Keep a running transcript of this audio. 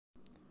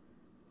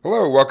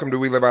Hello, welcome to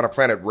We Live on a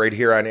Planet right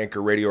here on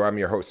Anchor Radio. I'm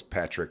your host,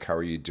 Patrick. How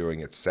are you doing?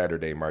 It's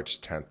Saturday,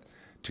 March 10th,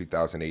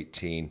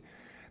 2018.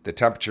 The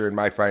temperature in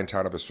my fine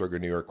town of Oswego,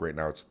 New York right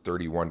now, it's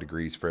 31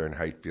 degrees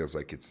Fahrenheit. Feels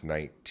like it's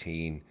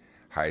 19.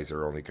 Highs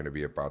are only going to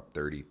be about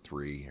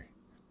 33.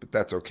 But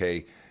that's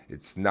okay.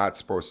 It's not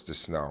supposed to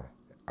snow.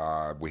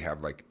 We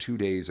have like 2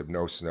 days of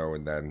no snow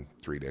and then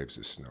 3 days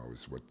of snow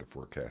is what the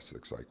forecast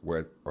looks like.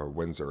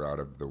 Winds are out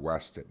of the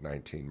west at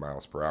 19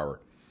 miles per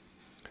hour.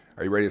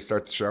 Are you ready to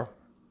start the show?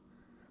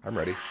 I'm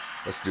ready.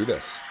 Let's do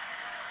this.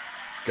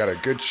 Got a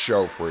good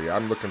show for you.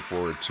 I'm looking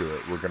forward to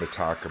it. We're going to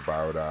talk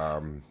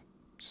about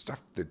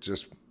stuff that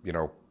just,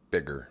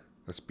 bigger.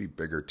 Let's be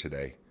bigger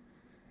today.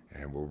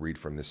 And we'll read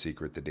from The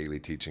Secret, the daily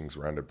teachings,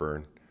 Rhonda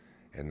Byrne.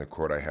 And the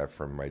quote I have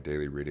from my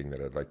daily reading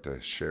that I'd like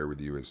to share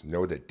with you is,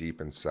 know that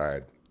deep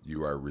inside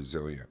you are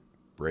resilient,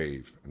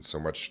 brave, and so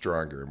much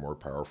stronger and more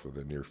powerful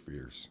than your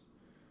fears.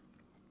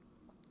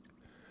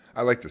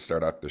 I like to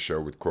start off the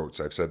show with quotes.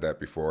 I've said that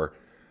before.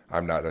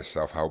 I'm not a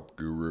self-help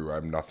guru.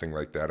 I'm nothing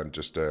like that. I'm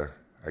just a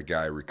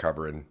guy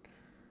recovering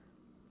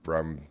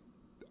from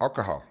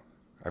alcohol.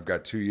 I've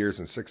got 2 years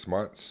and 6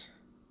 months,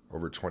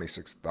 over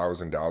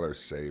 $26,000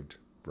 saved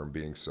from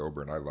being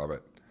sober, and I love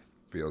it.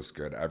 Feels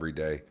good every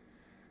day.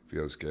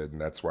 Feels good, and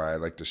that's why I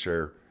like to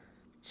share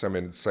some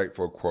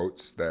insightful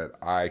quotes that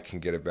I can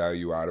get a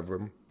value out of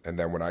them, and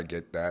then when I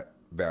get that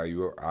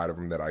value out of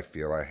them that I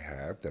feel I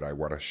have, that I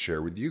want to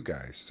share with you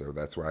guys. So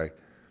that's why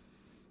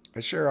I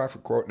share off a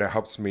quote, and it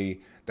helps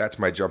me. That's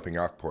my jumping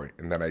off point,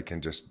 and then I can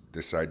just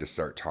decide to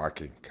start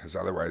talking, because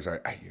otherwise I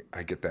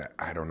get that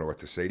I don't know what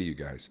to say to you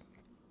guys,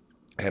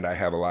 and I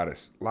have a lot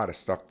of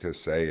stuff to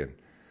say, and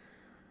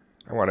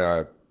I want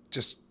to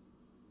just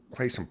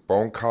play some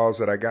phone calls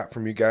that I got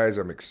from you guys.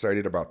 I'm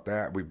excited about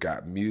that. We've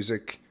got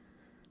music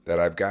that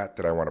I've got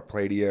that I want to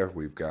play to you.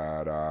 We've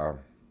got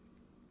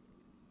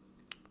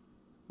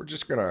we're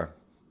just gonna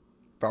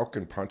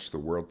Falcon punch the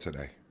world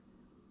today.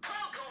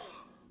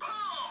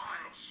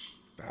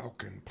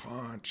 Falcon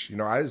Punch.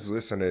 I was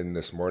listening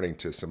this morning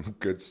to some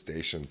good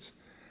stations.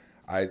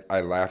 I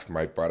laughed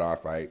my butt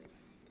off. I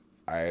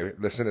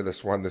listened to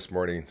this one this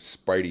morning,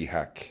 Spidey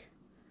Heck.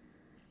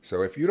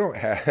 So if you don't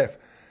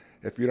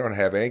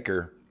have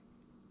Anchor,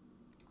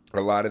 a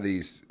lot of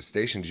these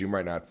stations you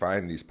might not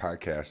find these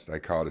podcasts. I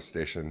call it a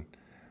station.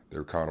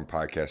 They're calling them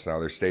podcasts now.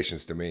 They're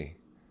stations to me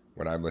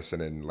when I'm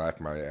listening and laugh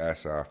my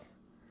ass off.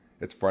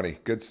 It's funny,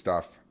 good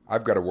stuff.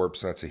 I've got a warped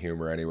sense of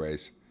humor,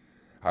 anyways.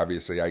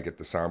 Obviously, I get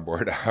the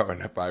soundboard out, and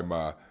if I'm,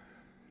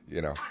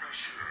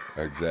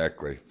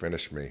 exactly,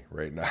 finish me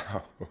right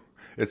now.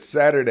 It's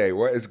Saturday.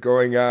 What is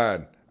going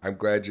on? I'm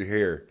glad you're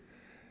here.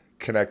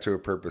 Connect to a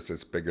purpose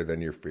that's bigger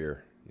than your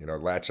fear.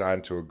 Latch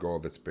on to a goal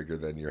that's bigger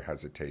than your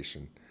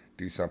hesitation.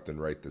 Do something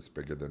right that's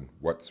bigger than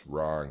what's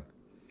wrong.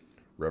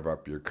 Rev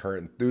up your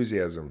current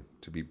enthusiasm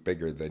to be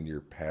bigger than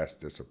your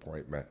past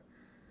disappointment.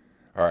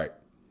 All right.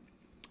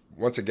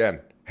 Once again,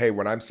 hey,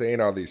 when I'm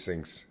saying all these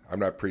things, I'm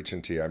not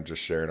preaching to you. I'm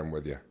just sharing them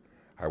with you.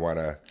 I want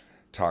to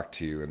talk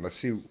to you. And let's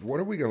see,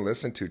 what are we going to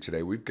listen to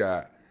today? We've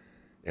got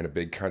In a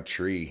Big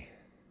Country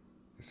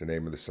is the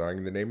name of the song.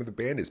 And the name of the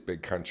band is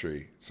Big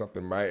Country. It's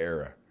something my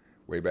era,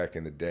 way back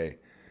in the day.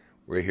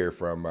 We'll hear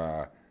from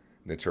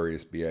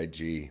Notorious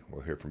B.I.G.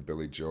 We'll hear from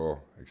Billy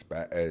Joel,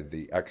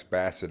 the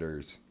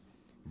X-Bassitors,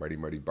 Mighty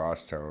Mighty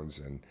Boss Tones.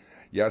 And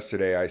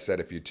yesterday I said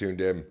if you tuned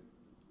in,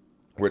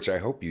 which I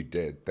hope you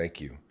did,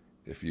 thank you.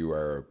 If you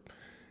are a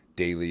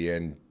daily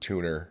in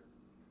tuner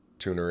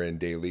in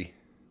daily,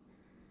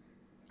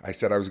 I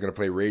said I was going to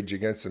play Rage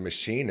Against the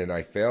Machine, and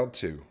I failed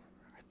to.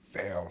 I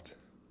failed.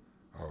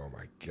 Oh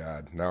my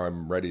God. Now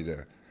I'm ready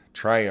to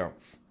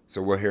triumph.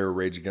 So we'll hear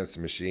Rage Against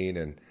the Machine,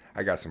 and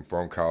I got some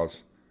phone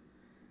calls.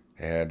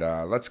 And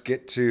let's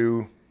get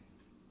to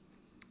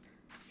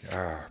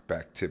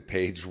back to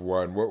page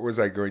one. What was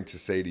I going to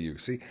say to you?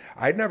 See,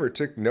 I never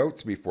took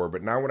notes before,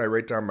 but now when I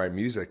write down my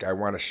music, I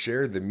want to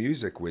share the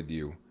music with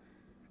you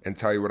and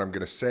tell you what I'm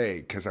going to say,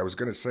 because I was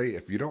going to say,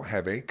 if you don't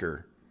have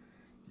Anchor,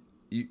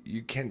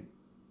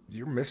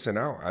 you're missing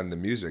out on the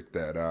music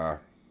that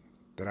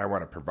I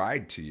want to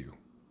provide to you.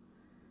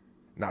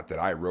 Not that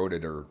I wrote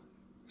it or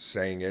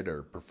sang it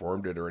or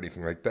performed it or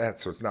anything like that.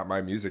 So it's not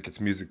my music. It's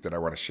music that I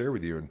want to share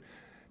with you. And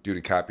due to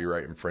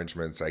copyright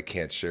infringements, I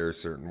can't share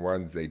certain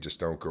ones. They just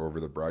don't go over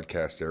the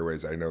broadcast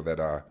airways. I know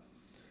that a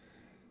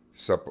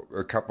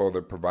couple of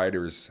the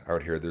providers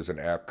out here, there's an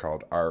app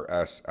called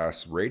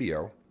RSS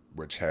Radio,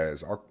 which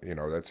has,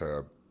 that's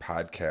a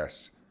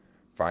podcast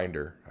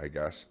finder, I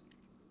guess.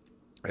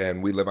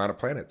 And We Live on a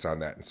Planet's on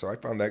that. And so I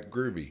found that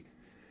groovy.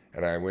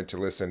 And I went to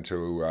listen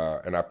to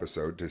an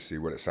episode to see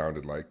what it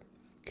sounded like,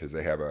 because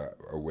they have a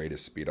way to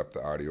speed up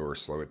the audio or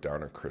slow it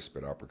down or crisp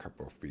it up, a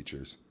couple of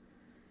features.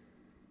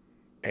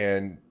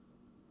 And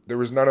there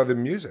was none of the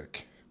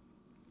music,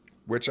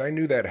 which I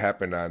knew that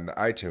happened on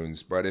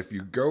iTunes. But if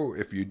you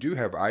do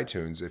have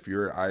iTunes, if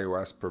you're an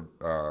iOS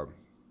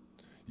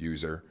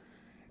user,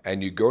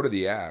 and you go to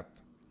the app,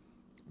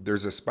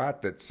 there's a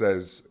spot that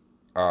says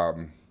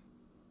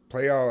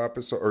play all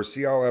episodes or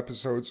see all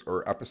episodes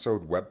or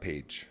episode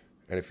webpage.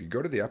 And if you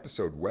go to the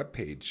episode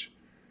webpage,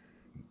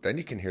 then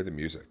you can hear the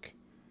music.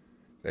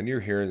 Then you're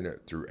hearing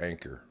it through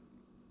Anchor.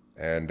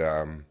 And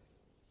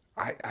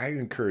I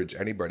encourage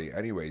anybody,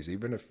 anyways,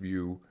 even if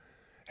you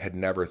had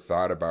never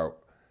thought about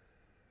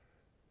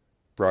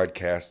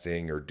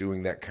broadcasting or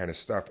doing that kind of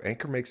stuff,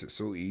 Anchor makes it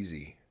so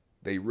easy.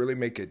 They really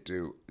make it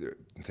do.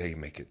 They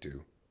make it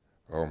do.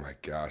 Oh my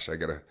gosh,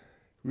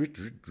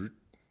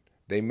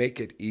 They make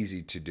it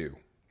easy to do.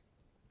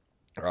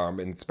 And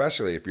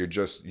especially if you're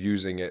just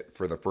using it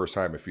for the first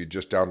time, if you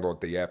just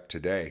download the app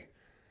today,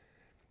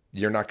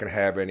 you're not going to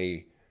have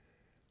any,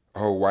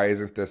 oh, why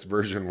isn't this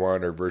version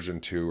 1 or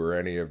version 2 or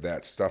any of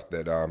that stuff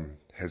that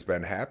has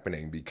been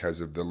happening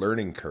because of the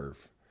learning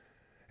curve.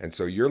 And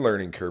so your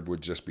learning curve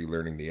would just be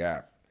learning the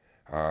app,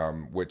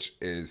 which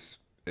is,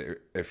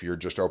 if you're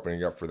just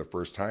opening up for the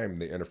first time,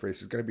 the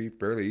interface is going to be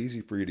fairly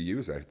easy for you to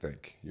use, I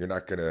think. You're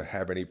not going to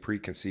have any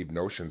preconceived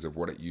notions of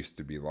what it used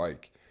to be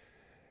like.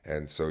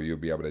 And so you'll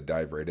be able to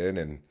dive right in.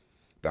 And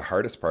the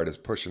hardest part is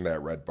pushing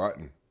that red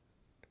button,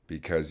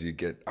 because you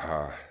get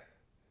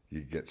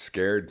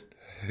scared.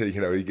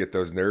 You get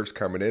those nerves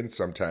coming in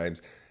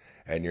sometimes,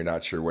 and you're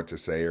not sure what to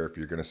say or if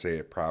you're going to say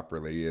it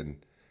properly.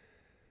 And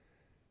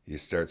you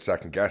start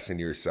second guessing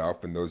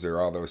yourself, and those are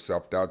all those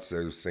self-doubts,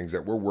 those things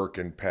that we're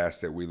working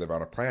past, that we live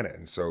on a planet.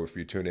 And so if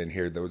you tune in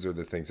here, those are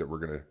the things that we're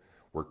going to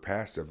work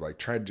past, of like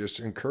try to just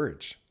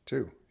encourage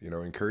too,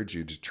 encourage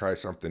you to try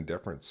something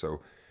different.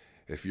 So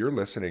if you're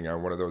listening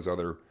on one of those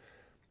other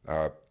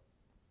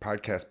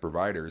podcast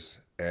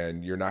providers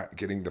and you're not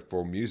getting the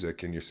full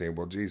music, and you're saying,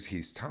 well, geez,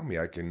 he's telling me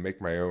I can make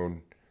my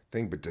own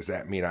thing, but does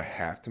that mean I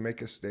have to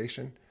make a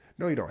station?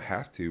 No, you don't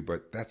have to,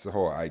 but that's the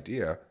whole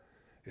idea,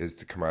 is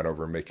to come on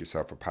over and make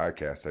yourself a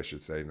podcast, I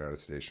should say, not a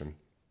station,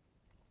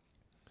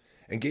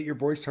 and get your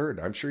voice heard.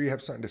 I'm sure you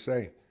have something to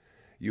say.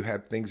 You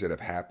have things that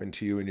have happened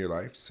to you in your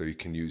life, so you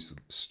can use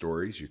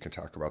stories. You can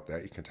talk about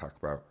that. You can talk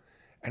about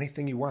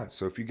anything you want.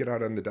 So if you get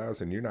out on the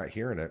dials and you're not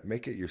hearing it,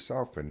 make it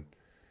yourself. And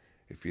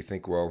if you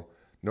think, well,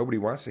 nobody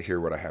wants to hear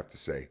what I have to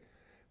say,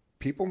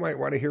 people might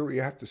want to hear what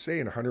you have to say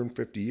in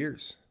 150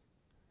 years.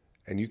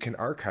 And you can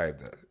archive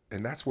that.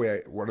 And that's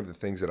one of the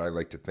things that I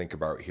like to think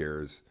about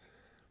here is,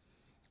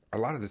 a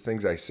lot of the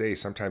things I say,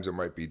 sometimes it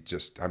might be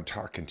just I'm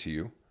talking to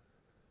you,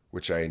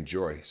 which I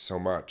enjoy so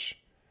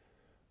much.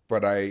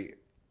 But I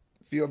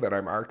feel that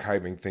I'm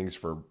archiving things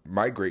for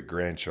my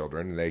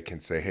great-grandchildren, and they can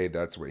say, hey,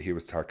 that's what he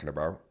was talking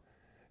about.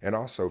 And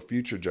also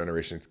future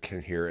generations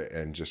can hear it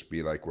and just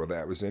be like, well,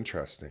 that was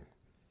interesting.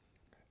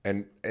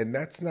 And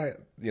that's not,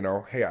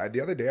 hey,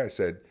 the other day I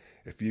said,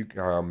 if you,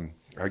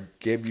 I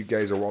gave you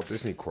guys a Walt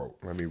Disney quote.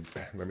 Let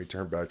me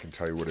turn back and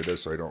tell you what it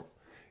is, so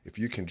if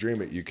you can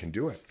dream it, you can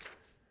do it.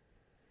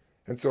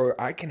 And so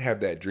I can have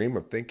that dream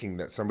of thinking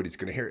that somebody's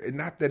going to hear it. And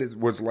not that it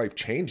was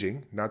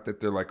life-changing, not that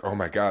they're like, oh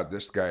my God,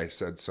 this guy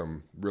said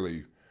some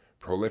really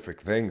prolific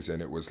things and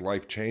it was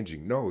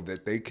life-changing. No,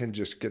 that they can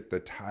just get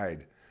the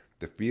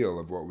feel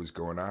of what was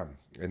going on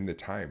in the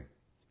time,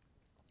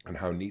 and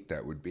how neat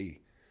that would be.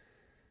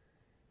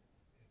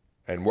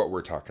 And what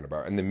we're talking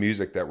about, and the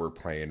music that we're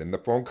playing, and the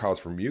phone calls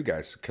from you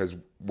guys. Because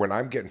when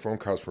I'm getting phone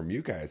calls from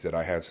you guys that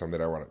I have some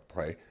that I want to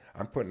play,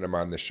 I'm putting them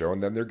on the show,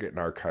 and then they're getting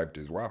archived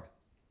as well.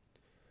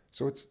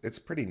 So it's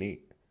pretty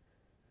neat.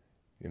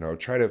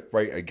 Try to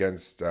fight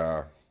against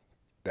that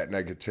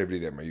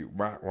negativity that you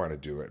might want to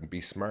do it, and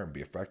be smart and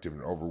be effective,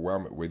 and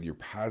overwhelm it with your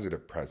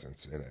positive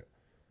presence in it.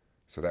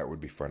 So that would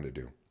be fun to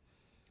do.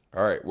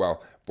 All right.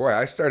 Well, boy,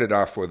 I started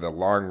off with a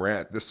long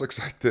rant. This looks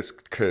like this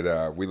could,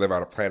 we live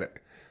on a planet.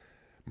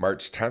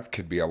 March 10th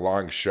could be a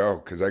long show,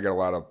 because I got a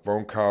lot of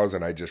phone calls,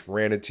 and I just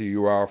ranted to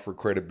you all for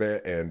quite a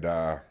bit. And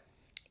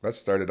let's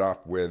start it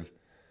off with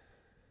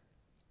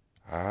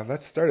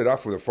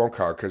a phone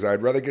call, because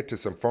I'd rather get to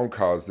some phone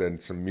calls than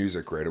some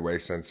music right away,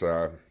 since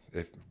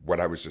if what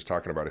I was just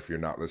talking about, if you're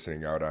not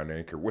listening out on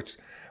Anchor,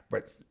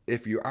 but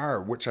if you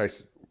are, which I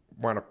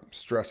want to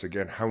stress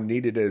again, how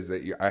neat it is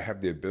that I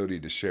have the ability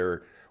to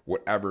share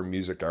whatever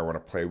music I want to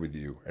play with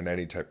you in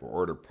any type of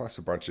order, plus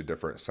a bunch of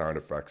different sound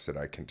effects that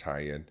I can tie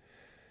in,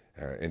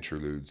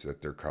 interludes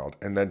that they're called,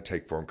 and then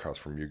take phone calls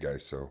from you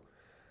guys. So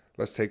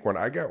let's take one.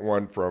 I got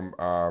one from,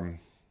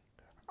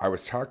 I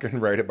was talking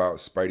right about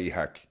Spidey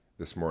Heck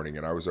this morning,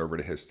 and I was over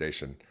to his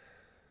station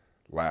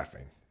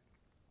laughing.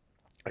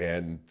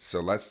 And so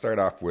let's start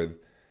off with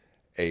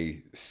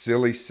a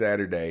silly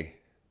Saturday,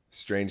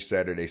 strange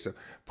Saturday. So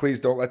please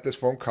don't let this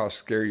phone call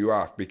scare you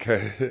off,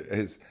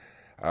 because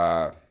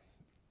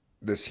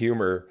this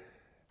humor,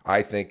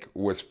 I think,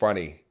 was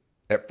funny.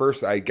 At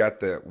first I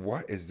got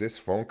what is this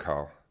phone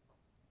call?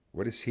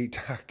 What is he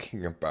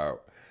talking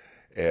about?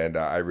 And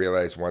I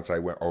realized once I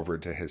went over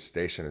to his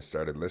station and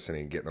started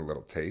listening, getting a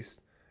little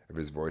taste of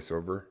his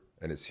voiceover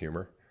and his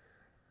humor.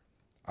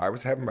 I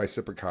was having my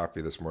sip of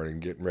coffee this morning,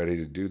 getting ready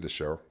to do the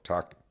show,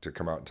 to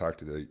come out and talk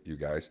to you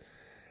guys.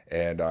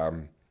 And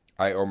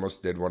I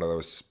almost did one of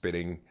those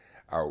spitting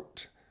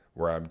out,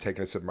 where I'm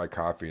taking a sip of my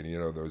coffee,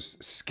 and those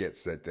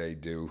skits that they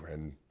do,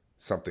 and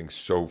something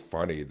so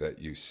funny that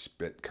you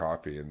spit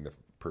coffee in the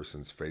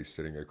person's face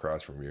sitting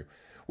across from you,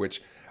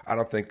 which I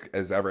don't think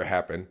has ever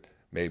happened,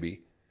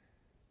 maybe.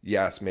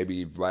 Yes, maybe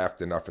you've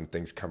laughed enough and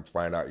things come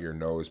flying out your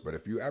nose, but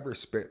if you ever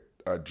spit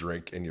a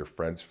drink in your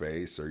friend's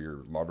face or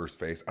your lover's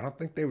face, I don't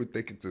think they would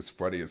think it's as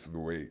funny as the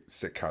way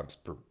sitcoms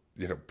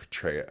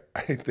portray it.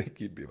 I think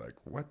you'd be like,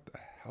 what the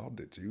hell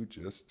did you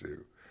just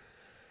do?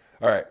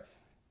 All right.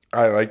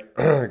 I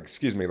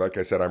excuse me, like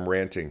I said, I'm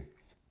ranting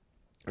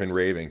and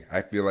raving.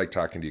 I feel like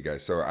talking to you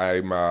guys. So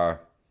I'm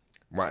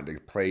wanting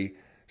to play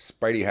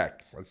Spidey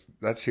Hack.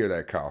 Let's hear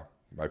that call.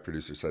 My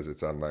producer says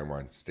it's on line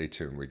one. Stay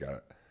tuned. We got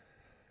it.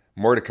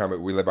 More to come at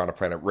We Live on a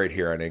Planet right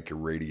here on Anchor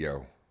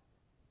Radio.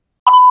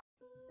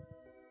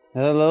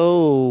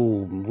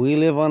 Hello, We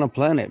Live on a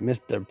Planet,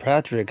 Mr.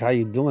 Patrick. How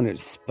you doing?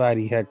 It's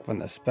Spidey Hack from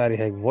the Spidey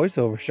Hack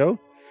voiceover show.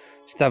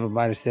 Stopping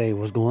by to say,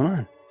 what's going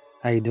on?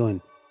 How you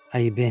doing? How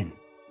you been?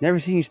 Never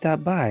seen you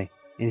stop by,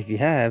 and if you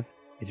have,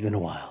 it's been a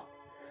while.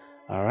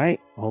 All right,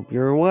 hope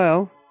you're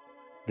well.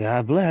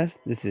 God bless.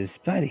 This is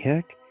Spidey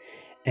Hack,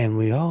 and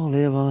we all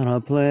live on a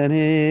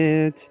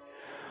planet.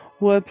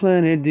 What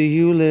planet do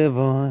you live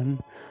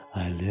on?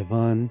 I live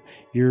on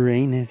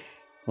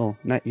Uranus. Oh,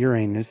 not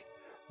Uranus.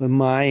 With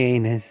my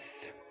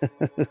anus.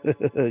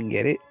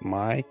 Get it?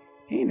 My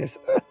anus.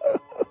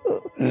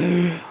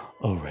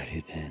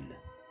 Alrighty then.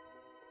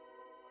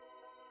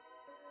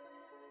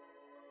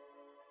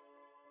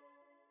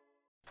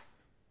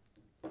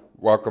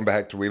 Welcome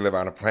back to We Live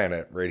on a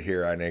Planet right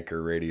here on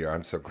Anchor Radio.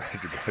 I'm so glad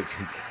you guys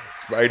are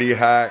Spidey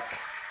Hack.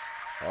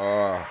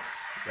 Oh,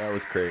 that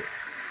was great.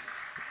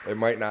 It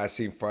might not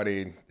seem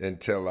funny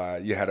until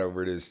you head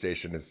over to the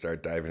station and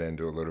start diving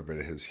into a little bit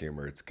of his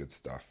humor. It's good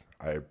stuff.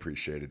 I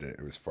appreciated it.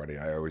 It was funny.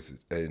 I always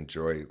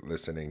enjoy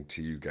listening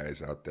to you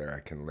guys out there.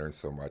 I can learn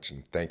so much,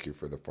 and thank you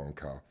for the phone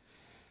call.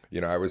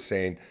 I was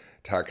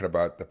talking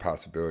about the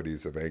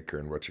possibilities of Anchor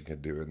and what you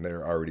can do, and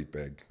they're already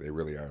big. They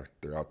really are.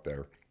 They're out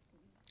there.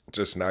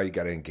 Just now you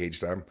got to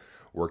engage them,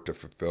 work to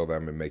fulfill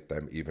them, and make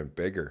them even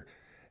bigger,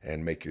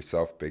 and make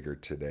yourself bigger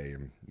today,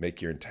 and make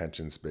your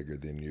intentions bigger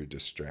than your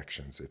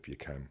distractions if you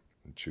can,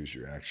 and choose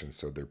your actions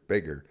so they're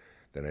bigger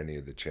than any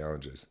of the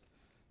challenges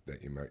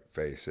that you might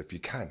face if you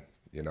can.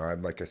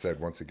 I'm like I said,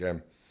 once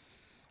again,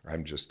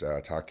 I'm just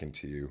talking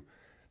to you,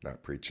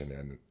 not preaching.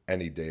 And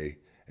any day,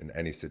 in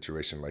any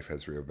situation, life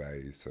has real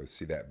value. So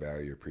see that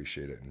value,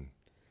 appreciate it, and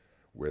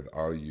with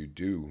all you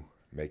do,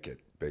 make it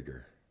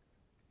bigger.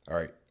 All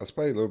right, let's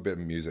play a little bit of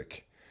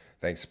music.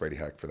 Thanks, Spidey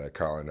Hack, for that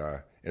call. And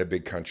in a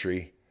big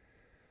country,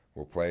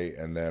 we'll play.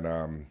 And then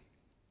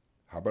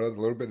how about a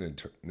little bit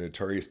of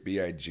Notorious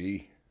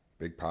B.I.G.,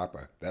 Big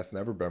Papa? That's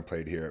never been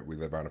played here at We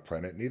Live on a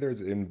Planet. Neither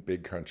is in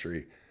Big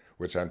Country,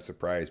 which I'm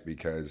surprised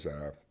because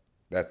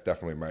that's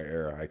definitely my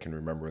era. I can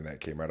remember when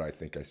that came out. I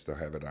think I still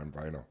have it on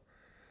vinyl.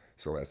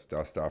 So let's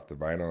dust off the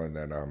vinyl and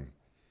then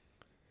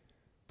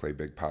play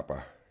Big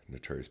Papa,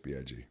 Notorious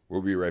B.I.G.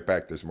 We'll be right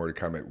back. There's more to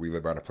come at We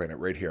Live on a Planet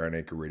right here on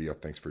Anchor Radio.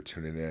 Thanks for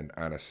tuning in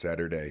on a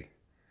Saturday.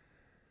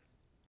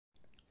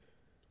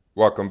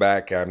 Welcome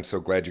back. I'm so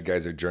glad you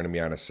guys are joining me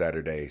on a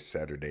Saturday,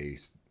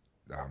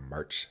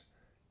 March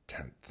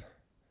 10th.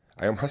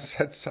 I almost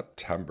said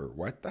September.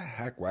 What the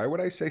heck? Why would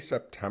I say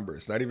September?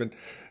 It's not even,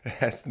 it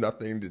has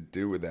nothing to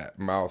do with that.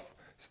 Mouth,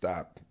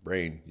 stop.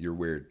 Brain, you're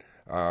weird.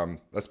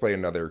 Let's play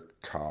another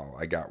call.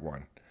 I got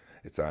one.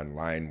 It's on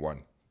line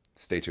one.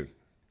 Stay tuned.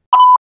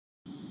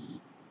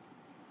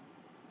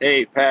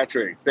 Hey,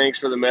 Patrick. Thanks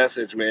for the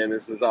message, man.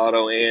 This is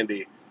Auto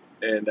Andy.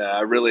 And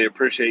I really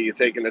appreciate you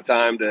taking the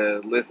time to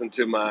listen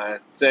to my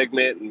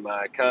segment and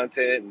my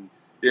content. And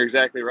you're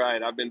exactly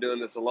right. I've been doing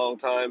this a long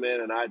time,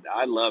 man, and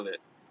I love it.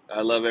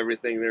 I love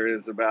everything there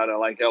is about it. I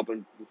like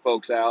helping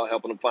folks out,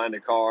 helping them find a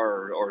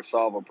car or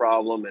solve a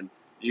problem. And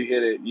you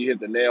hit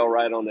the nail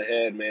right on the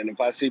head, man. If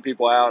I see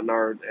people out in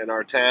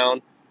our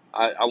town,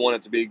 I want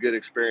it to be a good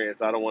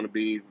experience. I don't want to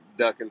be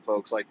ducking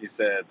folks like you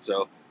said.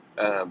 So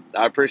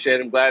I appreciate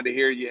it. I'm glad to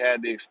hear you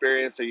had the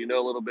experience, so you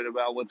know a little bit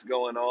about what's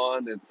going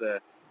on.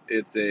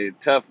 It's a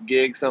tough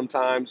gig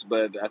sometimes,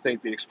 but I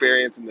think the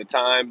experience and the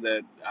time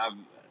that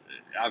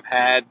I've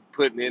had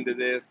putting into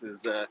this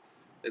is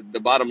the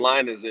bottom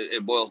line is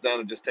it boils down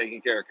to just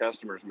taking care of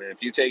customers, man.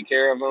 If you take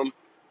care of them,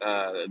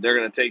 they're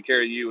going to take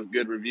care of you with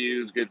good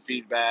reviews, good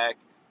feedback,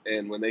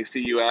 and when they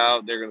see you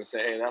out, they're going to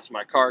say, hey, that's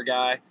my car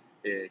guy.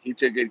 He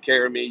took good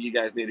care of me. You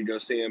guys need to go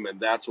see him, and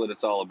that's what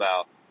it's all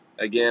about.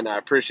 Again, I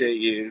appreciate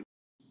you.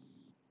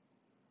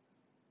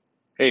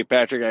 Hey,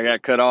 Patrick, I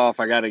got cut off.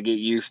 I got to get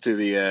used to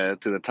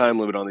the time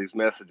limit on these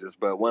messages.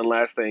 But one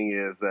last thing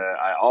is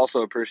I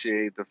also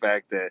appreciate the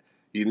fact that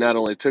you not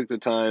only took the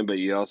time, but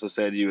you also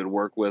said you would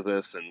work with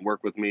us and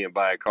work with me and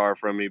buy a car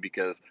from me,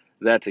 because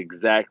that's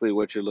exactly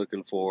what you're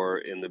looking for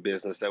in the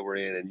business that we're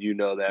in, and you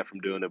know that from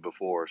doing it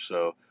before.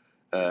 So,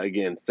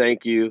 again,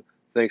 thank you.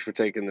 Thanks for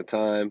taking the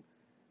time,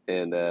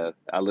 and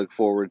I look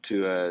forward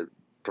to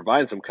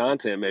providing some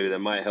content maybe that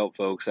might help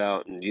folks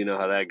out, and you know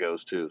how that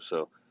goes too.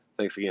 So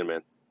thanks again,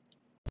 man.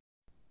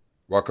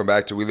 Welcome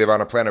back to We Live on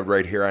a Planet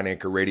right here on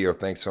Anchor Radio.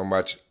 Thanks so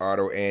much,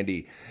 Auto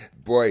Andy.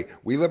 Boy,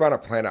 We Live on a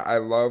Planet. I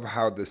love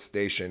how this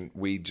station,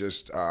 we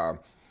hear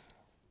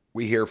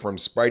from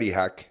Spidey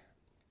Hack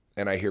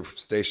and I hear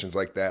stations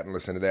like that and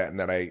listen to that, and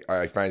then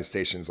I find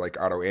stations like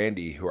Otto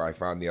Andy, who I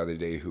found the other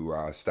day, who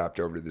stopped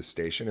over to this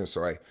station, and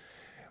so I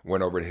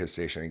went over to his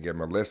station and gave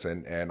him a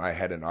listen, and I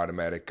had an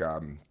automatic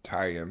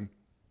tie-in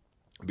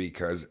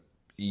because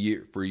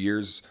for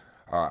years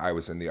I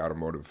was in the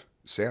automotive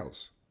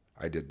sales.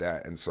 I did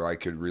that, and so I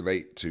could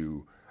relate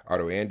to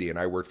Otto Andy, and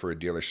I worked for a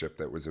dealership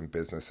that was in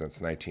business since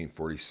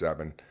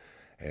 1947,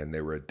 and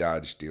they were a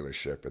Dodge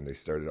dealership, and they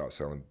started out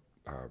selling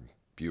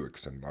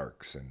Buicks and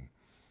Larks, and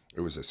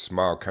it was a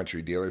small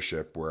country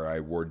dealership where I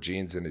wore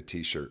jeans and a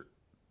t-shirt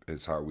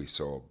is how we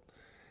sold.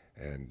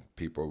 And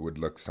people would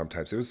look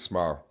sometimes, it was a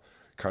small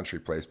country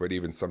place, but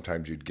even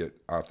sometimes you'd get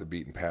off the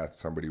beaten path,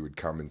 somebody would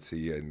come and see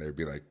you and they'd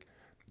be like,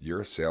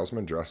 "You're a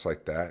salesman dressed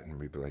like that?" And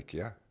we'd be like,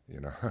 "Yeah, you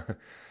know."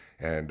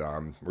 And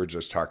we're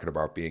just talking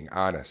about being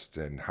honest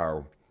and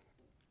how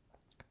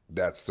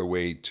that's the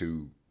way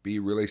to be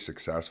really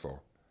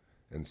successful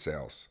in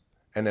sales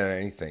and in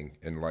anything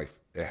in life.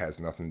 It has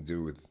nothing to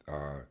do with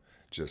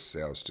just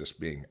sales. Just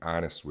being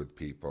honest with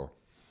people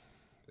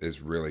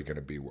is really going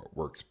to be what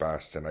works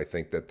best. And I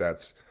think that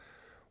that's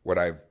what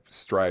I've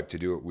strived to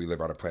do. We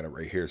live on a planet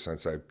right here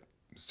since I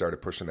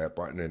started pushing that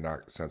button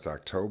since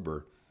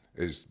October,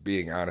 is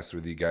being honest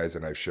with you guys.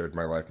 And I've shared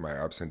my life, my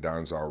ups and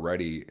downs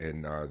already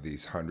in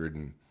these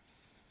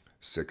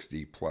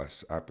 160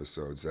 plus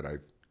episodes that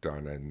I've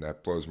done. And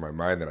that blows my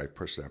mind that I've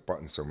pushed that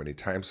button so many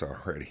times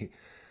already.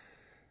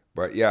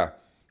 But yeah,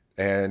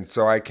 and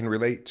so I can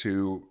relate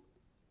to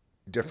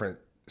different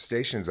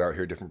stations out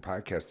here, different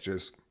podcasts,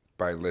 just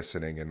by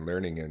listening and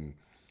learning. And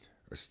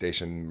a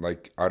station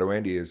like Otto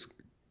Andy is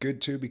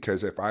good too,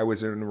 because if I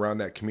was in and around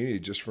that community,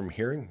 just from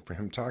hearing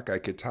him talk, I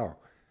could tell.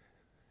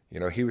 You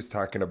know, he was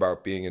talking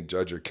about being a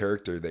judge or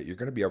character that you're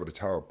going to be able to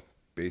tell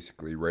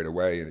basically right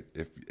away. And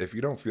if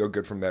you don't feel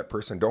good from that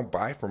person, don't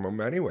buy from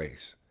them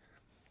anyways.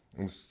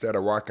 Instead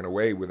of walking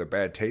away with a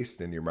bad taste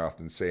in your mouth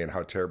and saying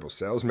how terrible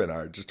salesmen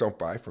are, just don't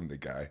buy from the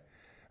guy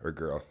or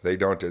girl. They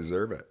don't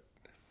deserve it.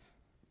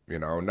 You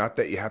know, not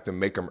that you have to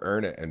make them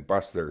earn it and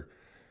bust their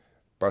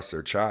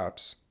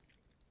chops,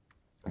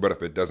 but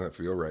if it doesn't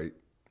feel right,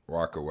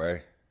 walk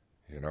away.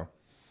 You know.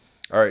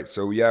 All right,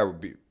 so yeah,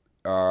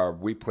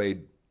 we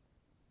played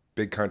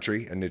Big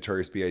Country and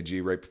Notorious B.I.G.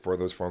 right before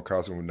those phone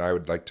calls, and I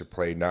would like to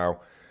play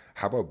now.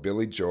 How about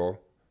Billy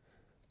Joel?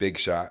 Big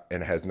Shot,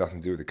 and it has nothing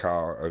to do with the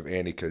call of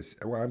Andy, because,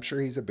 well, I'm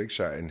sure he's a big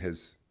shot in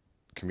his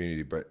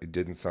community, but it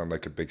didn't sound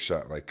like a big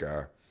shot like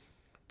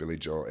Billy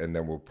Joel. And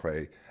then we'll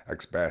play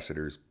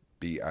X-Bassitors,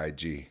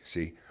 B.I.G.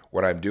 See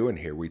what I'm doing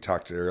here? We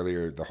talked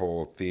earlier, the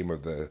whole theme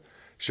of the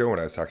show when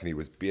I was talking, he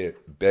was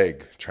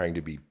big, trying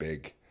to be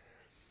big,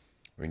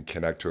 and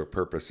connect to a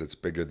purpose that's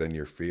bigger than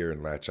your fear,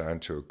 and latch on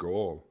to a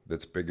goal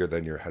that's bigger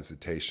than your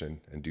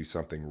hesitation, and do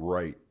something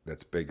right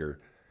that's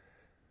bigger,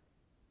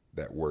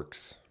 that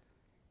works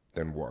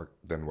than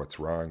what's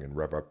wrong, and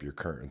rev up your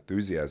current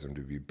enthusiasm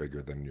to be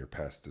bigger than your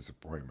past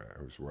disappointment.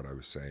 It was what I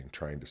was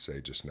trying to say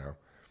just now.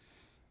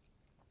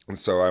 And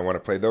so I want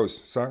to play those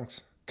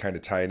songs, kind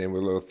of tying in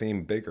with a little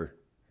theme, bigger,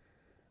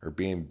 or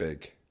being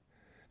big.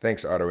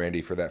 Thanks, Otto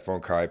Andy, for that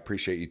phone call. I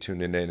appreciate you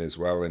tuning in as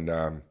well.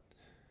 And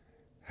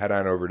head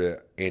on over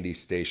to Andy's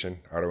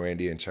station, Otto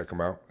Andy, and check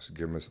him out. So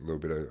give him a little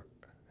bit of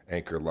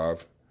Anchor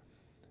love.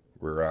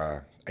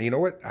 We're, you know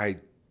what?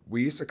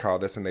 We used to call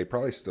this, and they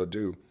probably still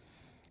do,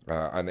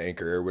 on the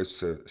Anchor Air,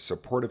 was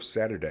Supportive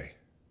Saturday.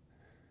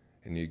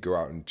 And you go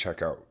out and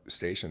check out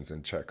stations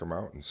and check them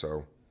out. And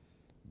so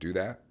do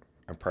that.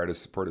 I'm part of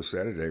Supportive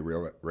Saturday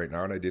right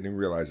now, and I didn't even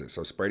realize it.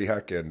 So Spidey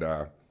Heck and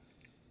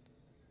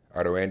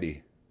Otto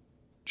Andy,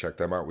 check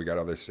them out. We got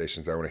other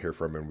stations I want to hear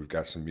from, and we've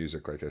got some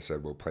music. Like I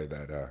said, we'll play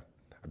that.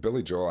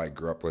 Billy Joel, I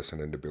grew up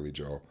listening to Billy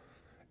Joel.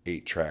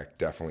 8-track,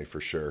 definitely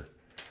for sure.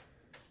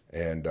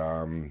 And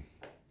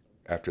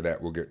after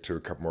that, we'll get to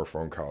a couple more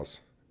phone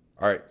calls.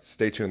 All right,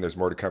 stay tuned. There's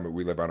more to come.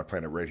 We Live on a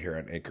Planet right here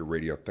on Anchor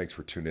Radio. Thanks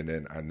for tuning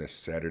in on this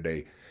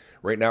Saturday.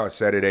 Right now, it's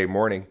Saturday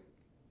morning.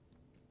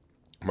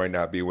 Might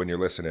not be when you're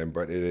listening,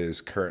 but it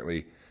is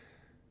currently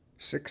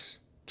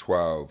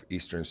 6:12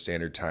 Eastern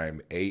Standard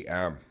Time,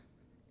 a.m.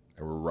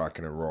 And we're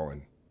rocking and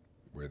rolling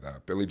with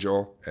Billy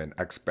Joel and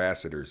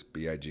X-Bassitors,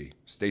 B.I.G.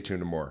 Stay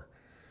tuned to more.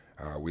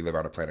 We Live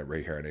on a Planet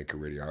right here on Anchor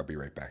Radio. I'll be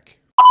right back.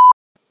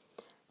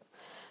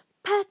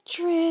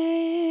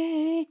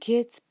 Patrick,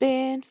 it's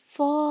been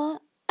forever.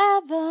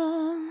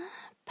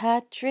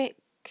 Patrick,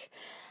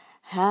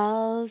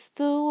 how's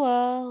the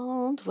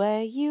world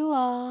where you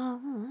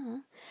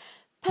are?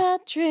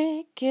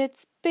 Patrick,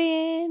 it's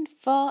been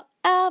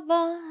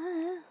forever.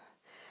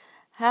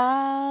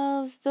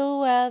 How's the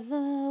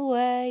weather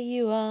where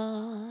you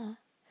are?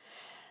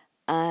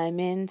 I'm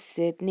in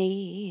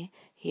Sydney,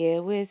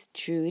 here with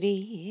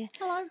Trudy.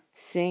 Hello.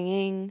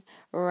 Singing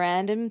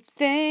random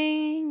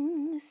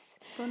things.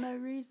 For no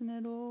reason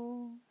at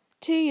all.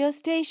 To your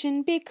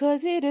station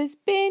because it has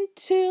been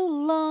too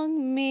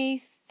long,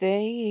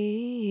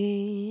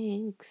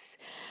 methinks.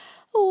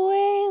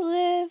 We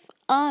live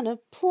on a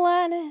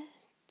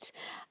planet,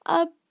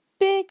 a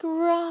big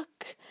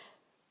rock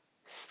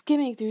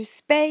skimming through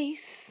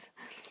space,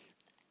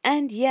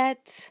 and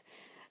yet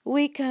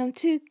we come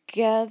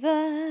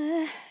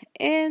together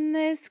in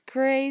this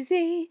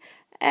crazy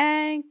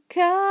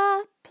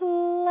anchor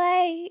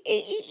place.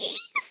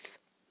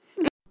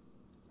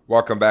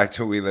 Welcome back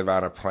to We Live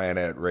on a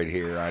Planet right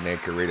here on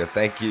Anchor Radio.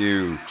 Thank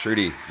you,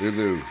 Trudy,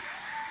 Lulu,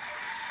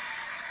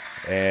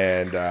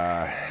 and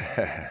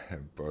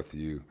both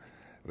you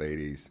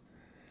ladies,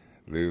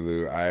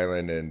 Lulu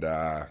Island,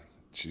 and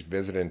she's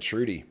visiting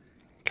Trudy,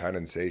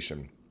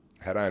 Condensation.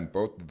 Head on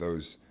both of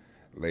those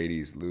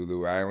ladies,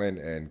 Lulu Island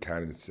and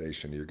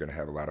Condensation. You're going to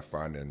have a lot of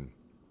fun,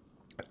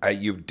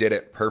 and you did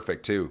it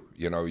perfect too.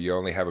 You know, you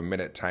only have a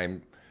minute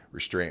time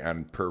restraint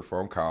on per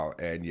phone call,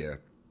 and you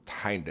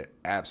timed it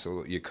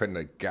absolutely. You couldn't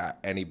have got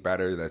any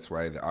better. That's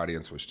why the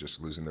audience was just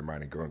losing their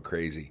mind and going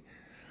crazy.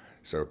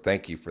 So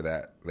thank you for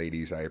that,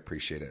 ladies. I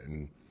appreciate it,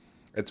 and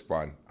it's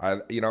fun.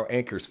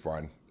 Anchor's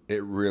fun.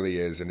 It really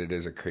is, and it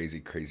is a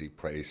crazy, crazy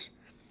place.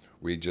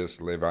 We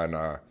just live on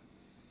a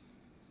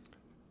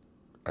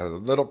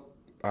little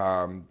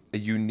a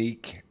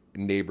unique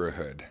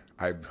neighborhood.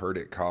 I've heard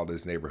it called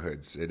as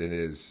neighborhoods. It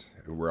is.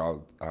 We're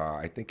all.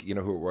 I think you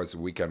know who it was. The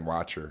Weekend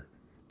Watcher.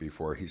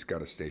 Before, he's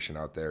got a station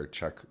out there.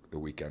 Check the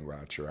Weekend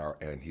Watcher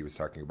out, and he was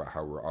talking about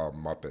how we're all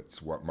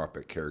Muppets. What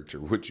Muppet character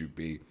would you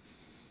be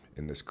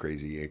in this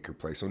crazy anchor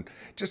place? So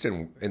just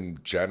in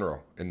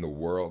general, in the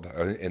world,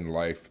 in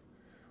life,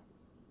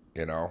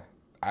 you know,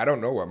 I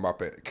don't know what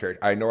Muppet character.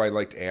 I know I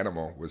liked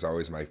Animal, was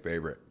always my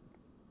favorite,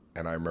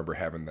 and I remember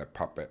having that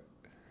puppet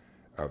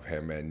of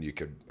him, and you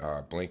could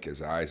blink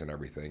his eyes and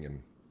everything.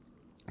 And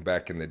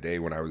back in the day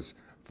when I was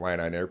flying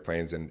on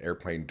airplanes and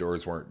airplane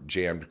doors weren't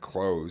jammed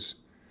closed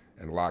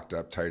and locked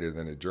up tighter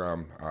than a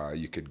drum,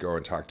 you could go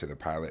and talk to the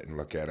pilot and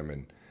look at him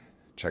and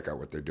check out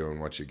what they're doing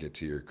once you get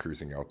to your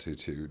cruising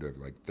altitude of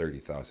like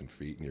 30,000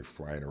 feet and you're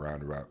flying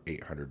around about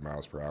 800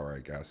 miles per hour,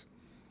 I guess,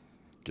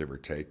 give or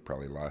take,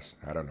 probably less.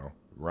 I don't know,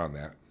 around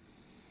that.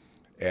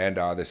 And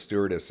the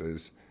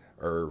stewardesses,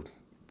 or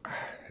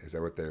is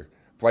that what they're,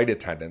 flight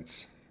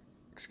attendants,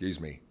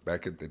 excuse me,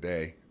 back in the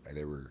day,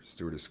 they were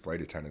stewardess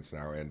flight attendants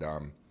now. And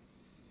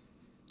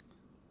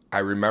I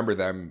remember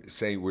them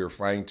saying we were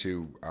flying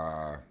to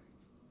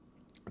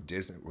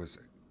Disney, was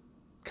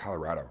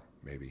Colorado,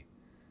 maybe.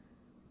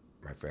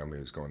 My family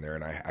was going there,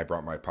 and I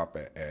brought my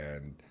puppet,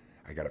 and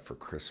I got it for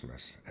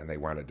Christmas. And they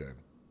wanted to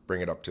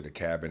bring it up to the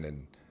cabin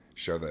and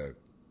show the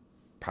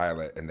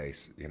pilot. And they,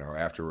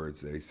 afterwards,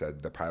 they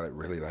said the pilot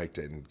really liked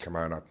it, and come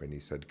on up. And he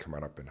said, come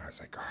on up. And I was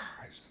like,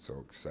 I was so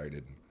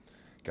excited.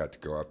 Got to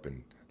go up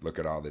and look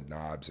at all the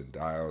knobs and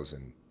dials,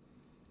 and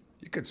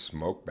you could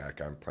smoke back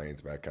on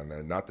planes back on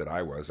then. Not that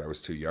I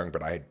was too young,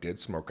 but I did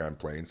smoke on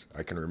planes.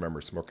 I can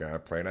remember smoking on a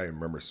plane. I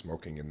remember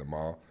smoking in the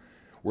mall.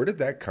 Where did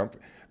that come from?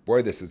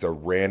 Boy, this is a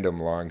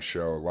random long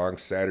show, long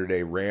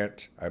Saturday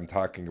rant. I'm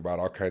talking about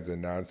all kinds of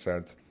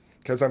nonsense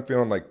because I'm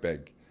feeling like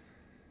big,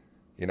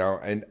 and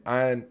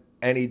on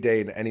any day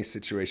in any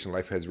situation,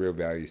 life has real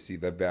value. See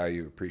the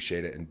value,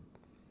 appreciate it, and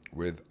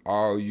with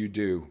all you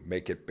do,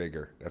 make it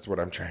bigger. That's what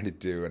I'm trying to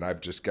do. And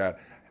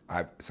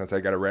since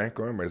I got a rant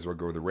going, might as well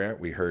go with the rant.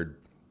 We heard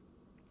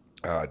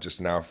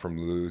just now from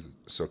Lou,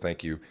 so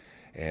thank you.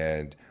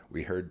 And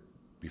we heard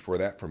before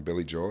that from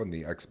Billy Joel and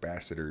the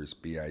X-Ambassadors,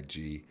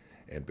 B.I.G.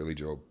 and Billy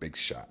Joel Big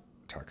Shot,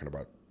 talking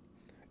about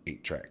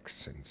 8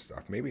 tracks and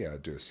stuff. Maybe I'll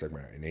do a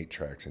segment in 8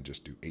 tracks and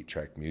just do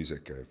 8-track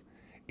music of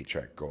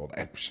 8-track gold.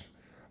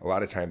 A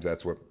lot of times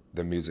that's what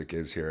the music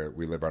is here.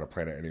 We live on a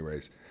planet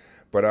anyways.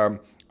 But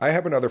I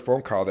have another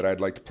phone call that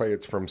I'd like to play.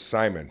 It's from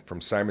Simon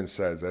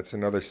Says. That's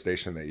another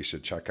station that you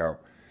should check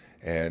out.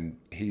 And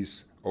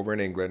he's over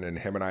in England, and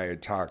him and I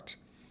had talked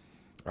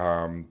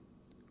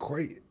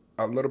quite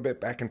a little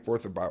bit back and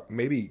forth about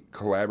maybe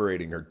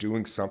collaborating or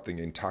doing something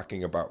and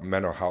talking about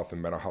mental health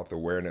and mental health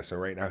awareness.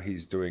 And right now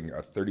he's doing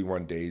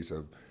 31 days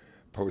of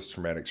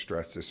post-traumatic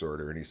stress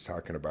disorder, and he's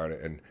talking about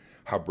it and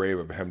how brave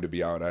of him to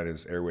be out on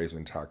his airwaves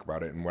and talk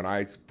about it. And when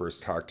I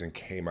first talked and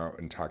came out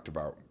and talked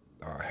about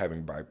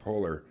having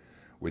bipolar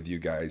with you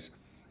guys,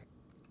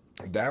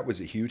 that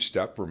was a huge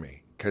step for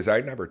me because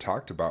I never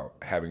talked about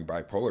having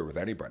bipolar with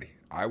anybody.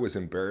 I was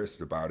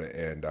embarrassed about it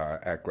and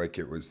act like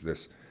it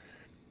was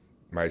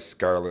my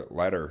scarlet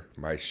letter,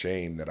 my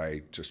shame that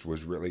I just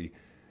was really,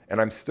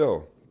 and I'm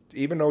still,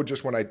 even though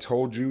just when I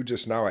told you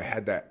just now, I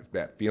had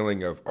that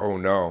feeling of, oh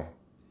no,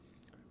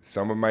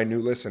 some of my new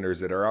listeners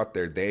that are out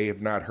there, they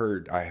have not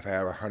heard, I have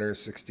had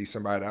 160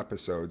 some odd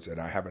episodes and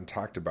I haven't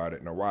talked about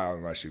it in a while.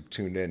 Unless you've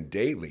tuned in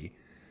daily,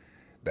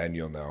 then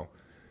you'll know.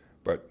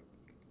 But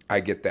I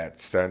get that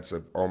sense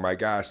of, oh my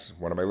gosh,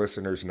 one of my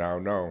listeners now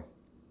know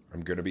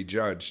I'm going to be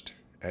judged.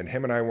 And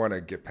him and I want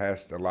to get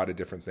past a lot of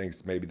different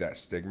things. Maybe that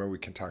stigma we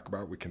can talk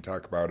about. We can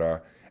talk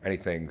about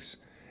anything.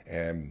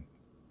 And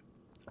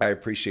I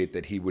appreciate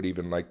that he would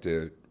even like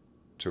to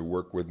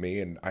work with me.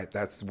 And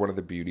that's one of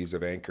the beauties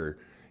of Anchor.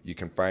 You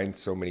can find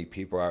so many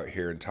people out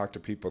here and talk to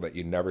people that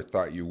you never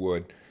thought you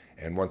would.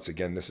 And once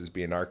again, this is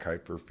being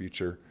archived for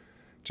future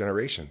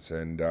generations.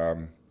 And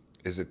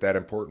is it that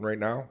important right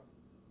now?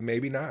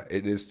 Maybe not.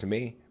 It is to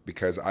me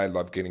because I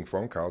love getting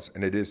phone calls.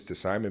 And it is to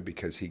Simon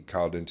because he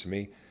called into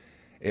me.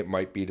 it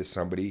might be to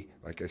somebody,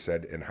 like I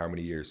said, in how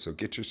many years. So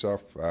get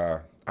yourself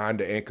on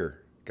to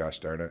Anchor, gosh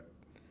darn it,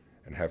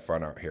 and have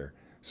fun out here.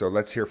 So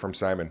let's hear from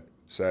Simon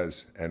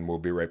Says, and we'll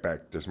be right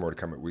back. There's more to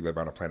come. We Live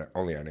on a Planet,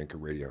 only on Anchor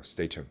Radio.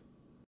 Stay tuned.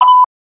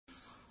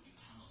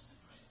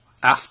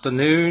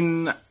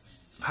 Afternoon,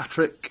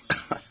 Patrick.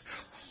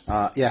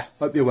 Yeah,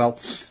 hope you're well.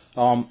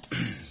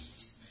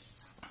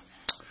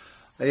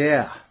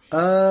 Yeah.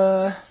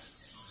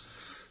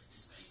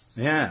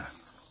 Yeah.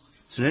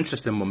 It's an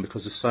interesting one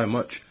because there's so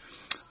much.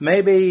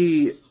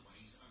 Maybe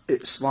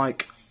it's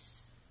like,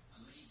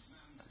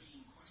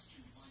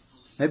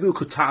 maybe we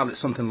could title it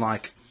something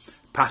like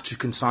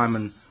Patrick and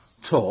Simon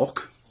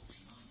Talk,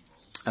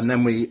 and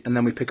then we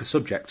pick a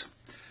subject,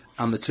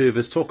 and the two of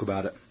us talk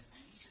about it.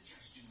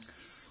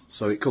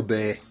 So it could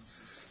be,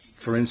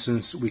 for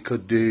instance, we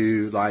could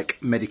do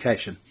like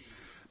medication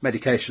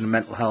and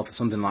mental health or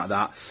something like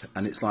that,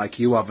 and it's like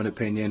you have an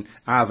opinion,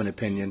 I have an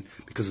opinion,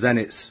 because then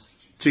it's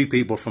two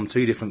people from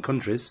two different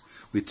countries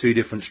with two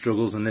different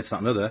struggles and this, that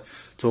and other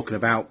talking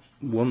about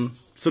one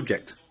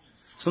subject.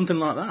 Something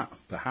like that,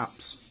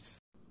 perhaps.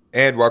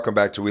 And welcome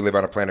back to We Live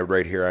on a Planet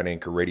right here on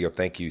Anchor Radio.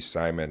 Thank you,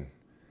 Simon.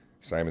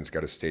 Simon's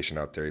got a station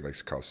out there he likes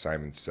to call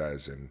Simon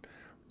Says, and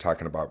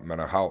talking about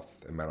mental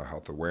health and mental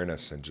health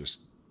awareness and just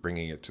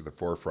bringing it to the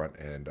forefront.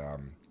 And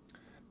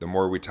the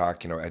more we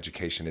talk,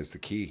 education is the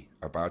key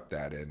about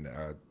that. And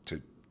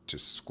to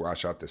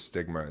squash out the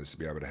stigma is to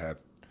be able to have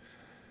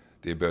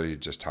the ability to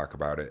just talk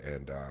about it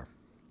and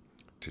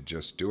to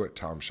just do it.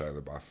 Tom Shia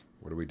LaBeouf,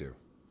 what do we do?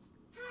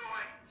 Do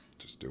it!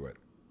 Just do it.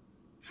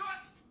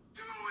 Just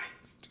do it!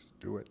 Just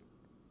do it.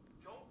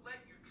 Don't let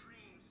your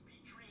dreams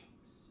be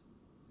dreams.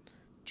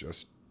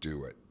 Just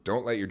do it.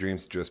 Don't let your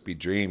dreams just be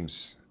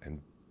dreams,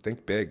 and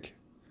think big.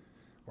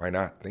 Why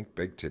not? Think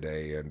big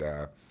today. And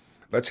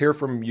let's hear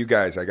from you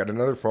guys. I got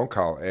another phone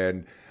call,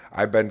 and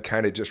I've been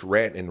kind of just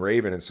ranting and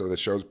raving, and so the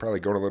show's probably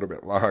going a little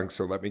bit long.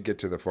 So let me get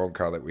to the phone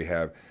call that we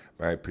have.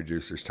 My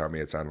producers tell me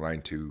it's on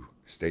line 2.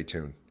 Stay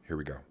tuned. Here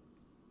we go.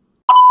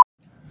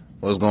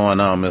 What's going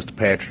on, Mr.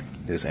 Patrick?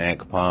 This is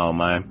Anchor Capone,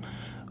 man.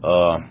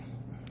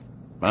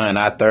 Man,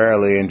 I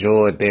thoroughly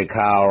enjoyed that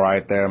call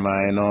right there,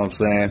 man. You know what I'm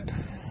saying?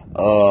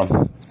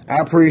 I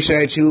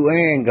appreciate you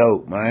and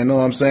Goat, man. You know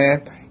what I'm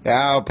saying?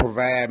 Y'all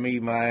provide me,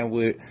 man,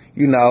 with,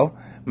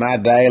 my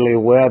daily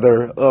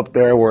weather up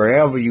there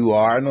wherever you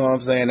are. You know what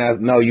I'm saying? I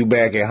know you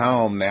back at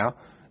home now,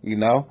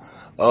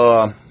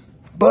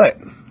 But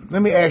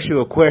let me ask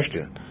you a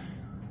question.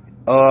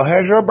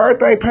 Has your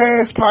birthday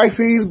passed,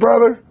 Pisces,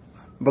 brother?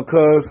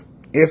 Because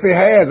if it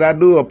has, I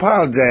do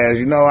apologize.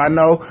 I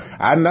know,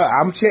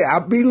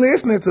 I'll be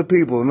listening to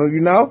people,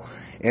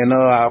 and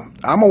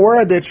I'm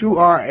aware that you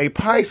are a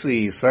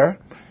Pisces, sir.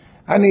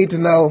 I need to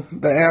know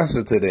the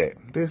answer to that.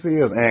 This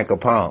is Anchor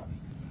Capone.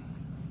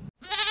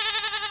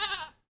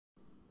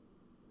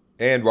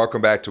 And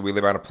welcome back to We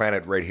Live on a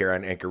Planet right here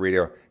on Anchor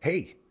Radio.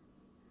 Hey,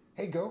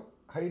 Go,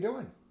 how you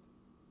doing?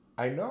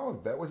 I know,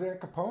 that was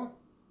Anchor Capone.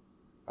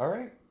 All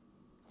right.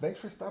 Thanks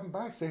for stopping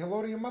by. Say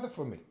hello to your mother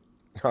for me.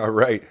 All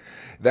right.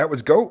 That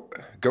was Goat.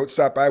 Goat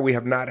stopped by. We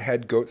have not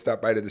had Goat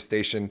stop by to the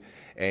station,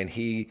 and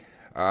he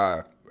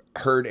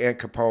heard Aunt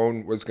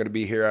Capone was going to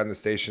be here on the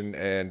station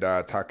and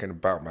talking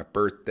about my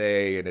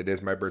birthday, and it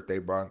is my birthday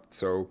month.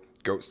 So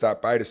Goat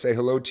stopped by to say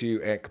hello to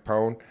you, Aunt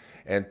Capone,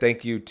 and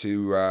thank you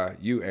to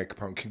you, Aunt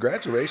Capone.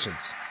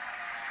 Congratulations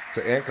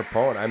to Aunt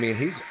Capone. I mean,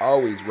 he's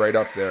always right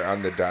up there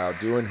on the dial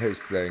doing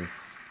his thing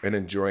and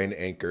enjoying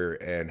Anchor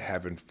and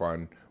having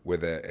fun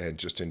with it and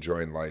just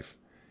enjoying life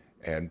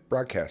and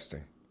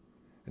broadcasting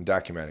and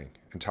documenting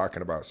and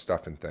talking about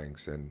stuff and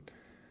things. And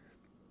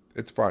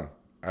it's fun.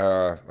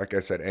 Like I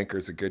said, Anchor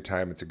is a good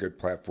time. It's a good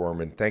platform.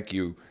 And thank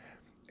you,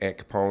 Aunt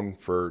Capone,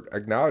 for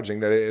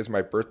acknowledging that it is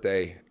my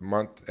birthday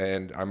month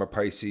and I'm a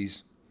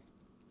Pisces.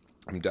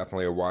 I'm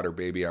definitely a water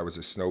baby. I was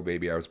a snow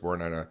baby. I was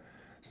born on a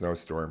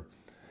snowstorm.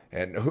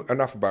 And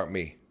enough about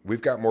me.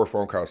 We've got more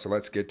phone calls, so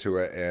let's get to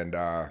it and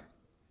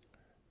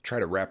try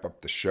to wrap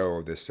up the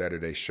show, this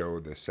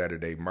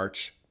Saturday,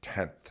 March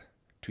 10th,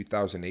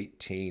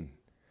 2018.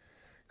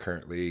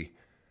 Currently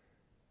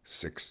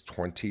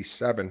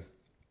 6:27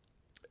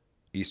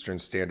 Eastern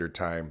Standard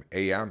Time,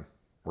 AM.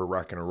 We're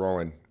rocking and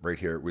rolling right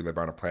here at We Live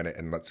on a Planet,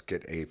 and let's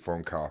get a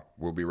phone call.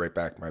 We'll be right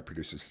back. My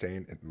producer's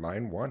staying at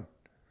line 1.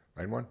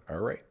 Line 1, all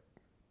right.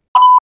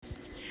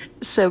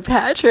 So,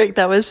 Patrick,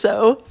 that was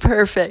so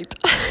perfect.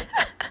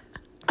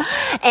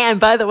 And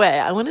by the way,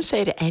 I want to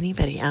say to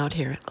anybody out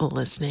here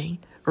listening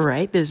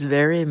right this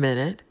very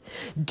minute,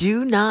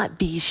 do not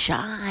be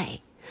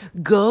shy.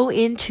 Go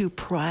into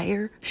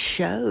prior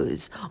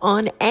shows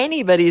on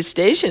anybody's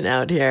station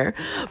out here,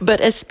 but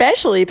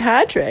especially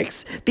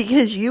Patrick's,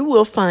 because you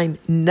will find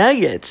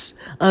nuggets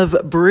of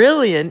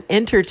brilliant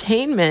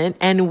entertainment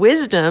and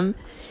wisdom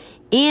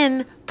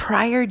in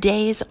prior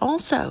days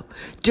also.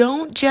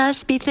 Don't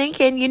just be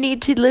thinking you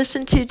need to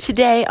listen to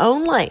today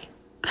only.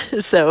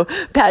 So,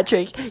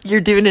 Patrick,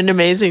 you're doing an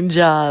amazing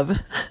job.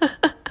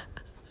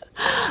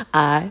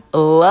 I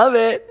love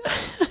it.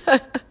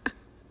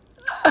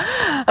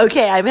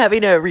 Okay, I'm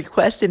having a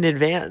request in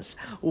advance.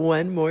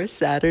 One more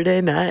Saturday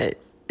night.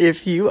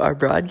 If you are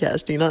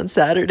broadcasting on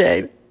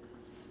Saturday,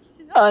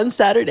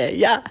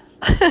 yeah.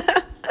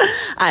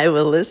 I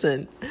will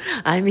listen.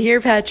 I'm here,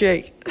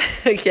 Patrick.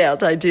 Okay, I'll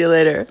talk to you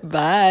later.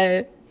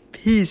 Bye.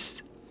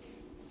 Peace.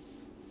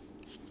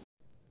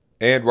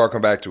 And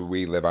welcome back to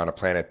We Live on a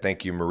Planet.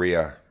 Thank you,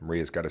 Maria.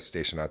 Maria's got a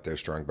station out there,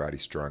 Strong Body,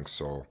 Strong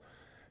Soul.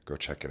 Go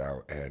check it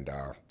out. And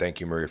thank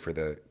you, Maria, for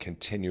the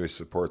continuous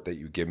support that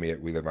you give me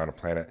at We Live on a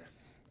Planet.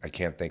 I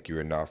can't thank you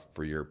enough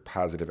for your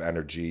positive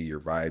energy,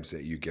 your vibes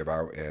that you give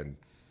out. And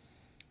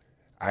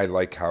I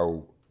like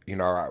how,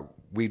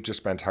 we've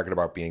just been talking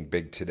about being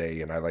big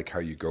today, and I like how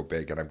you go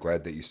big. And I'm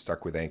glad that you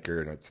stuck with Anchor,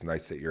 and it's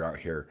nice that you're out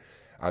here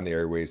on the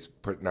airways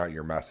putting out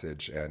your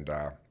message. And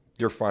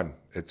you're fun.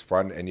 It's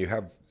fun, and you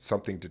have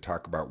something to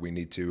talk about. We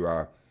need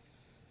to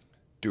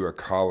do a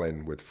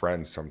call-in with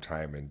friends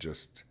sometime and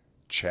just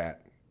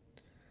chat.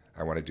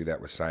 I want to do that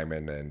with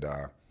Simon, and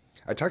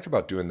I talked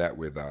about doing that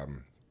with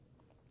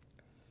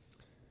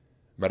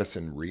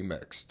Medicine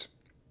Remixed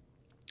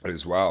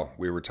as well.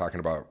 We were talking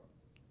about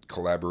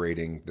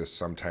collaborating this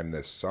summer,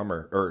 this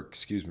summer,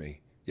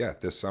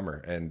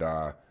 and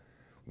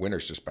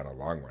winter's just been a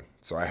long one.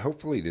 So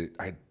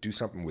I do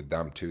something with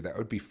them too. That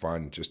would be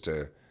fun, just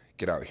to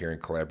get out here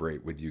and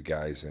collaborate with you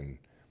guys. And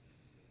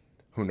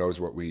who knows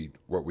what we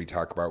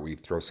talk about. We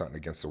throw something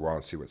against the wall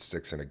and see what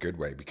sticks in a good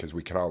way, because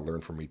we can all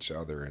learn from each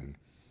other and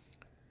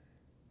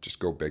just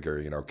go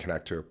bigger,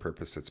 connect to a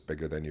purpose that's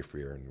bigger than your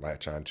fear and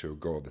latch on to a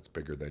goal that's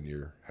bigger than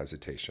your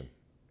hesitation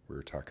we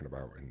were talking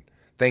about. And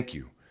thank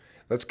you.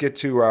 Let's get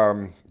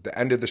to the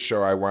end of the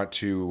show. I want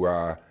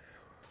to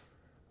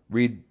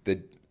read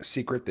The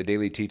Secret, the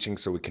daily teaching,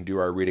 so we can do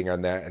our reading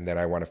on that. And then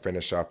I want to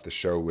finish off the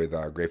show with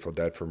Grateful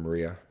Dead from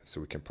Maria,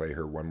 so we can play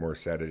her one more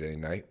Saturday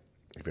night.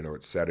 Even though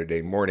it's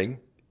Saturday morning,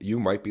 you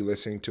might be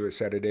listening to it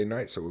Saturday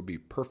night, so it would be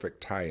perfect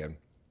tie-in.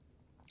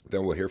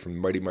 Then we'll hear from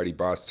Mighty Mighty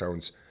Boss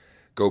Tones,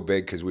 Go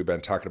Big, because we've been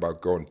talking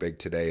about going big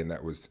today, and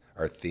that was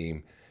our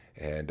theme.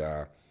 And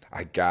I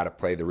got to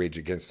play the Rage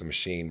Against the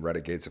Machine,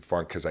 Renegades of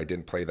Funk, because I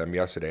didn't play them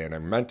yesterday, and I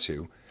meant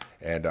to,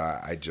 and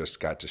I just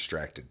got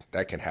distracted.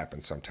 That can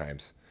happen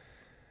sometimes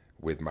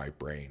with my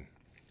brain.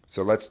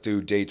 So let's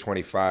do day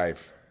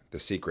 25, The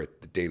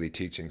Secret, the daily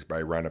teachings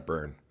by Rhonda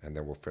Byrne, and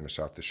then we'll finish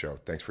off the show.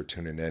 Thanks for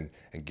tuning in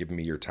and giving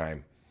me your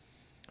time.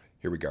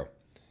 Here we go.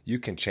 You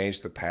can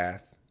change the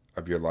path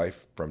of your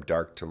life from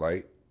dark to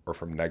light or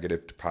from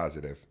negative to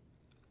positive.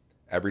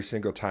 Every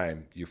single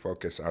time you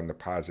focus on the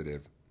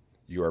positive,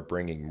 you are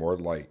bringing more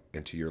light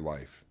into your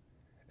life,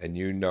 and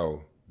you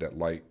know that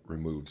light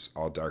removes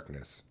all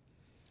darkness.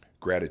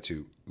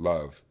 Gratitude,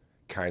 love,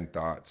 kind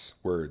thoughts,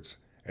 words,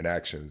 and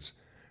actions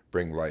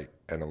bring light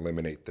and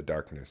eliminate the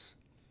darkness.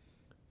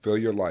 Fill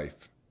your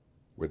life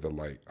with the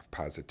light of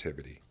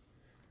positivity.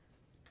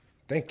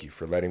 Thank you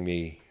for letting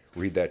me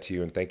read that to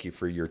you, and thank you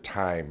for your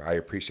time. I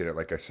appreciate it.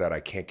 Like I said,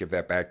 I can't give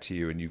that back to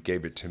you, and you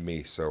gave it to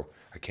me, so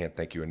I can't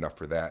thank you enough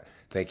for that.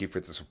 Thank you for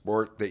the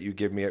support that you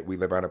give me at We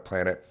Live on a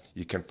Planet.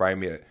 You can find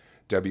me at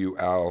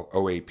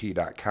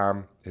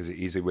WLOAP.com. Is an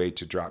easy way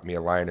to drop me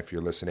a line if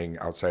you're listening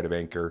outside of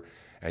Anchor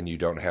and you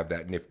don't have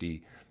that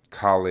nifty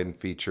call-in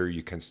feature.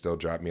 You can still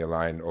drop me a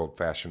line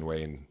old-fashioned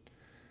way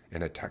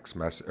in a text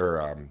message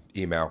or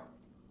email.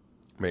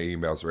 My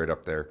email's right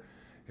up there.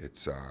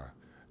 It's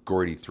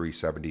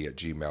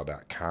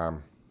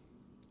gordy370@gmail.com.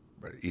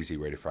 But easy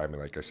way to find me,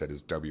 like I said,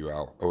 is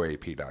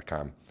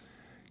WLOAP.com.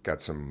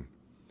 Got some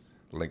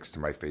links to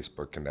my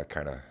Facebook and that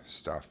kind of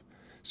stuff.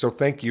 So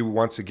thank you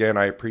once again.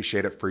 I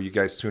appreciate it for you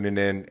guys tuning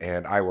in,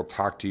 and I will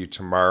talk to you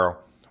tomorrow.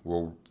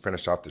 We'll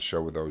finish off the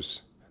show with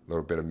those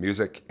little bit of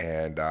music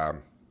and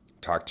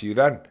talk to you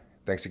then.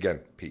 Thanks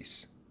again.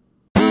 Peace.